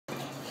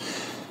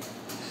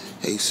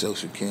Hey,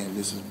 Social Cam,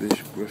 this is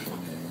Bishop Griffin,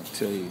 and I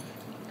tell you,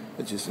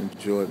 I just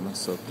enjoyed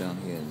myself down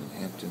here in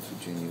Hampton,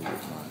 Virginia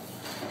with my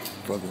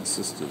brother and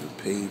sister, the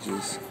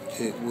Pages.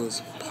 It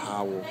was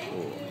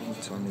powerful. I'm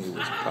telling you, it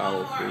was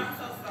powerful,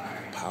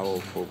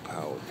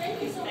 powerful.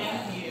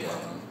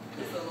 And,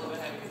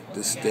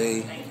 this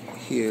day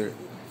here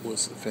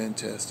was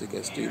fantastic.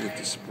 I stayed at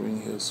the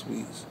Spring Hill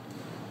Suites.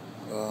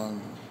 For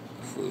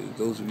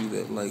those of you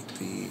that like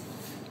the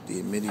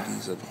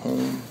amenities of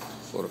home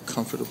or the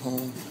comfort of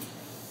home,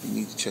 you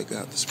need to check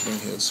out the Spring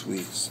Hill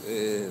Suites.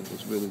 It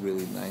was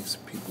really nice.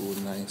 People were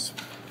nice.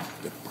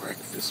 The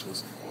breakfast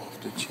was off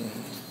the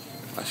chain.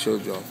 I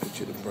showed y'all a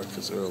picture of the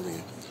breakfast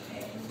earlier.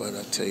 But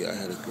I tell you, I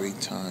had a great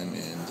time,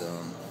 and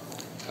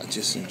I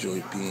just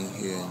enjoyed being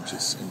here and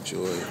just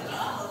enjoyed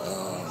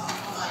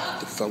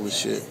the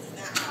fellowship.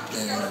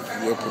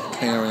 And we're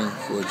preparing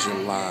for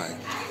July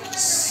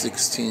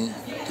 16th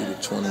through the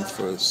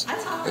 21st.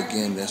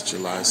 Again, that's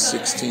July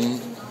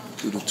 16th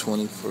through the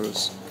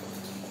 21st.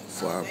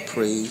 For our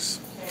praise,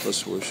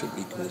 plus worship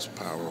equals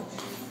power,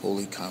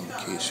 holy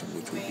convocation,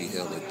 which will be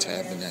held at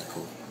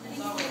Tabernacle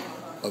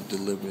of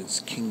Deliverance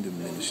Kingdom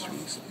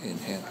Ministries in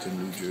Hampton,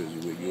 New Jersey,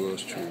 where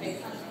yours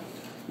truly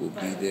will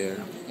be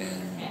there.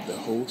 And the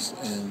host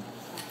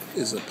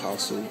is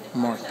Apostle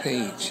Mark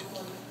Page.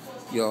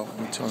 Y'all,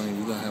 I'm telling you,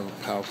 we're going to have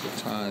a powerful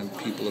time.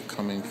 People are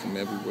coming from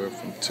everywhere,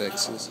 from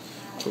Texas,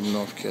 from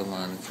North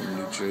Carolina, from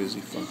New Jersey,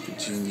 from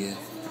Virginia.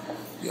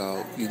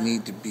 Y'all, you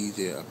need to be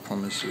there. I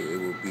promise you, it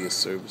will be a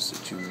service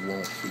that you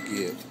won't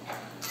forget.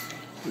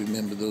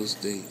 Remember those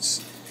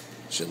dates.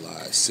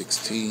 July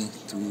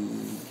 16th through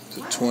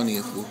the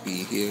 20th will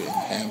be here in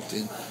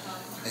Hampton.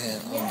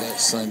 And on that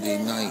Sunday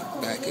night,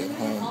 back at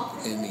home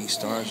in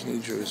East Orange,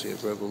 New Jersey,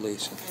 at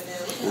Revelation,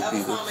 will be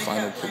the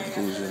final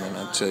conclusion. And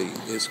I tell you,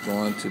 it's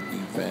going to be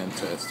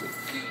fantastic.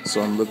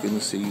 So I'm looking to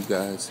see you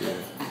guys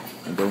here.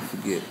 And don't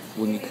forget,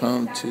 when you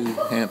come to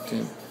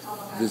Hampton,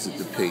 visit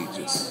the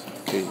Pages.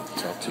 Okay,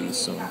 talk to you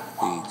soon.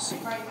 Peace.